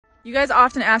You guys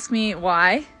often ask me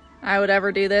why I would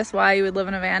ever do this, why you would live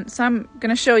in a van. So I'm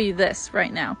gonna show you this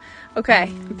right now.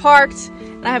 Okay, we parked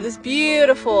and I have this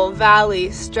beautiful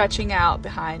valley stretching out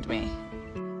behind me.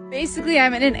 Basically,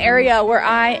 I'm in an area where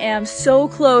I am so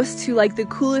close to like the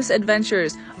coolest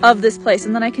adventures of this place,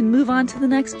 and then I can move on to the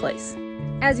next place.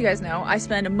 As you guys know, I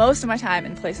spend most of my time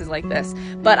in places like this,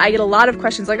 but I get a lot of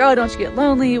questions like, oh, don't you get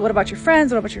lonely? What about your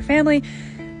friends? What about your family?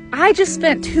 I just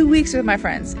spent 2 weeks with my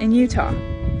friends in Utah,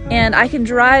 and I can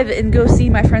drive and go see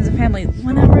my friends and family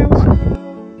whenever I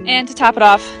want. And to top it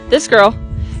off, this girl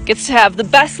gets to have the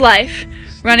best life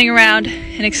running around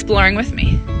and exploring with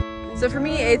me. So for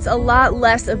me, it's a lot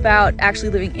less about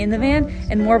actually living in the van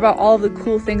and more about all of the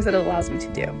cool things that it allows me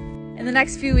to do. In the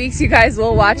next few weeks, you guys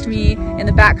will watch me in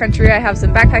the backcountry. I have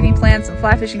some backpacking plans, some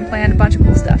fly fishing planned, a bunch of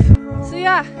cool stuff. So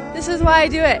yeah, this is why I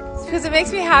do it. It's because it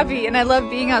makes me happy and I love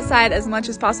being outside as much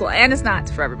as possible, and it's not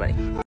for everybody.